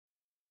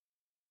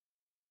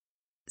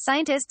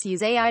Scientists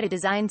use AI to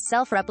design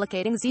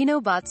self-replicating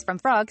xenobots from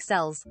frog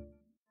cells.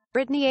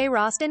 Brittany A.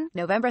 Roston,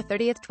 November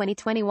 30,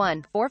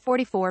 2021,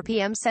 4:44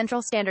 p.m.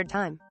 Central Standard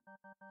Time.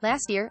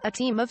 Last year, a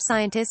team of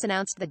scientists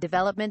announced the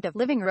development of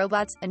living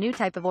robots, a new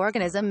type of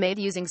organism made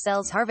using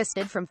cells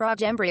harvested from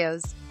frog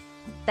embryos.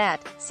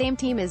 That same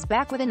team is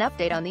back with an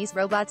update on these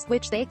robots,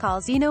 which they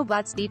call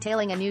xenobots,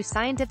 detailing a new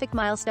scientific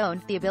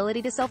milestone, the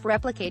ability to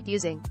self-replicate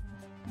using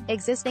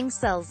existing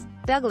cells.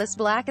 Douglas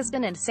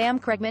Blackiston and Sam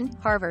Craigman,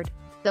 Harvard.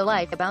 Though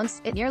life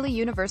abounds, it nearly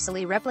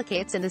universally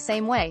replicates in the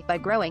same way, by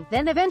growing,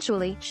 then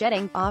eventually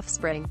shedding,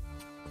 offspring.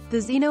 The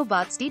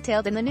xenobots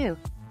detailed in the new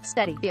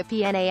study, via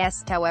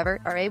PNAS, however,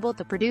 are able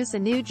to produce a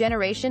new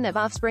generation of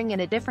offspring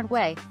in a different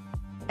way.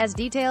 As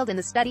detailed in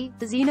the study,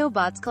 the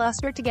xenobots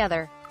cluster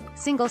together,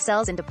 single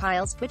cells into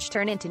piles, which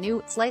turn into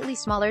new, slightly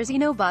smaller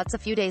xenobots a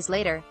few days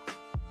later.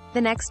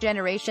 The next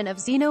generation of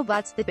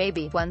xenobots, the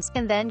baby ones,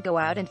 can then go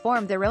out and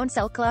form their own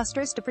cell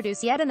clusters to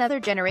produce yet another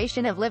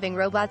generation of living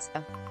robots,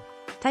 a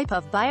type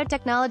of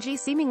biotechnology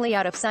seemingly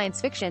out of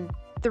science fiction.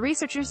 The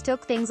researchers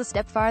took things a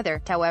step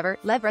farther, however,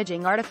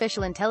 leveraging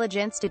artificial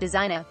intelligence to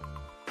design a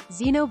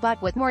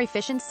xenobot with more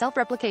efficient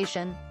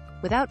self-replication.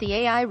 Without the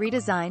AI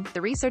redesign,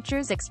 the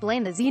researchers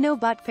explain the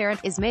xenobot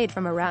parent is made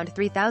from around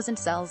 3,000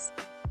 cells.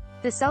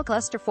 The cell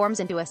cluster forms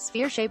into a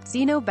sphere-shaped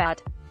xenobot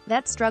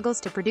that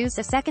struggles to produce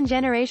a second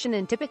generation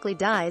and typically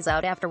dies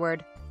out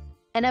afterward.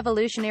 An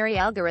evolutionary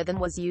algorithm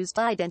was used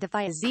to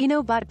identify a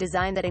xenobot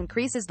design that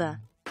increases the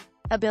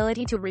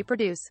ability to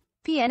reproduce.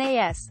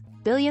 PNAS.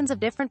 Billions of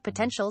different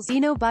potential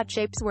xenobot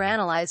shapes were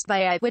analyzed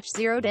by AI, which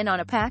zeroed in on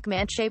a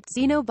Pac-Man-shaped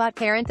xenobot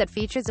parent that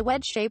features a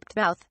wedge-shaped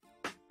mouth.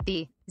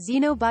 The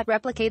xenobot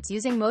replicates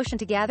using motion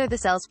to gather the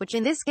cells, which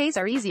in this case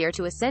are easier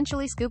to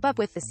essentially scoop up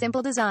with the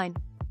simple design.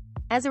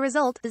 As a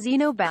result, the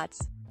xenobots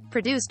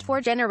produced 4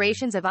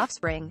 generations of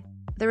offspring.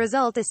 The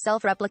result is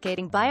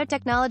self-replicating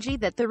biotechnology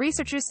that the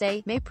researchers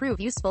say may prove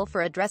useful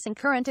for addressing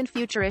current and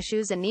future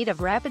issues in need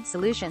of rapid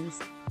solutions.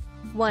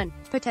 1.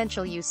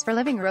 Potential use for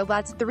living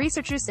robots, the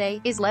researchers say,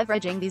 is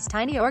leveraging these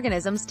tiny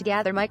organisms to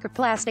gather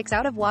microplastics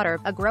out of water,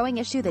 a growing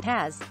issue that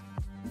has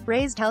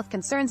raised health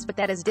concerns but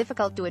that is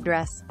difficult to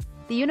address.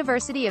 The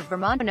University of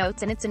Vermont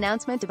notes in its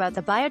announcement about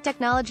the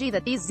biotechnology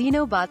that these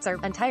xenobots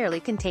are entirely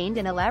contained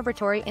in a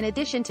laboratory in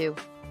addition to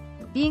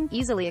being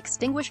easily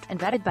extinguished and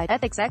vetted by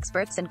ethics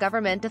experts and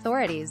government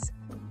authorities.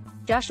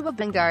 Joshua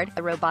Bengard,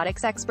 a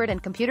robotics expert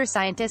and computer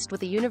scientist with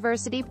the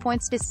university,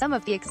 points to some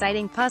of the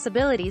exciting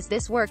possibilities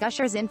this work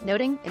ushers in,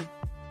 noting,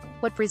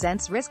 what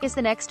presents risk is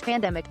the next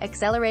pandemic,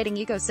 accelerating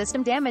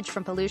ecosystem damage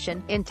from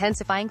pollution,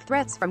 intensifying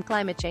threats from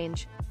climate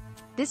change.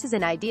 This is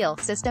an ideal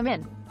system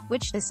in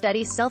which to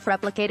study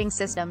self-replicating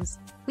systems.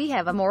 We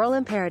have a moral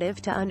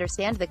imperative to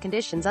understand the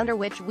conditions under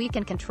which we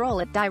can control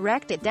it,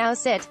 direct it,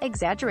 douse it,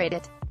 exaggerate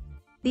it.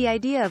 The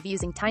idea of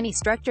using tiny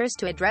structures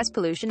to address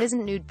pollution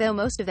isn't new, though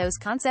most of those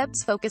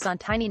concepts focus on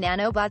tiny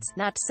nanobots,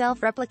 not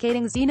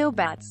self-replicating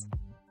xenobots.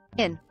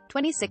 In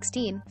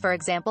 2016, for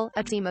example,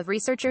 a team of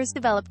researchers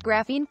developed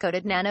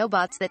graphene-coated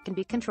nanobots that can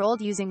be controlled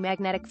using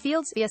magnetic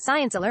fields via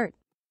Science Alert.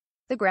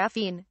 The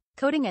graphene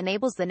coating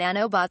enables the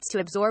nanobots to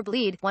absorb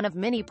lead, one of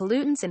many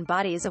pollutants in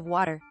bodies of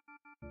water.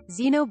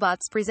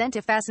 Xenobots present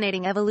a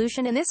fascinating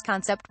evolution in this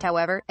concept,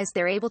 however, as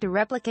they're able to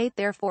replicate,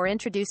 therefore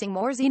introducing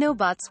more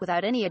xenobots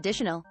without any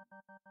additional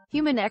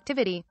human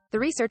activity. The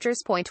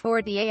researchers point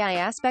toward the AI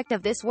aspect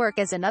of this work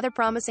as another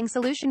promising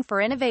solution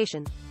for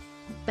innovation.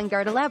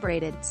 Bengard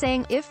elaborated,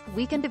 saying, if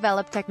we can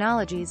develop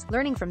technologies,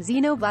 learning from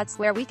xenobots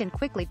where we can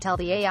quickly tell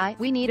the AI,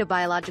 we need a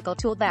biological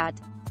tool that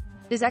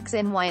does X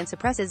and Y and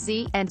suppresses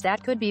Z, and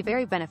that could be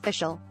very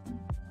beneficial.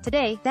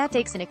 Today, that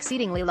takes an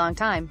exceedingly long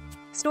time.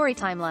 Story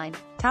timeline.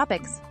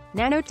 Topics.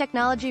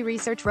 Nanotechnology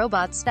research,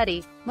 robots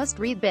study,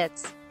 must-read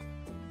bits.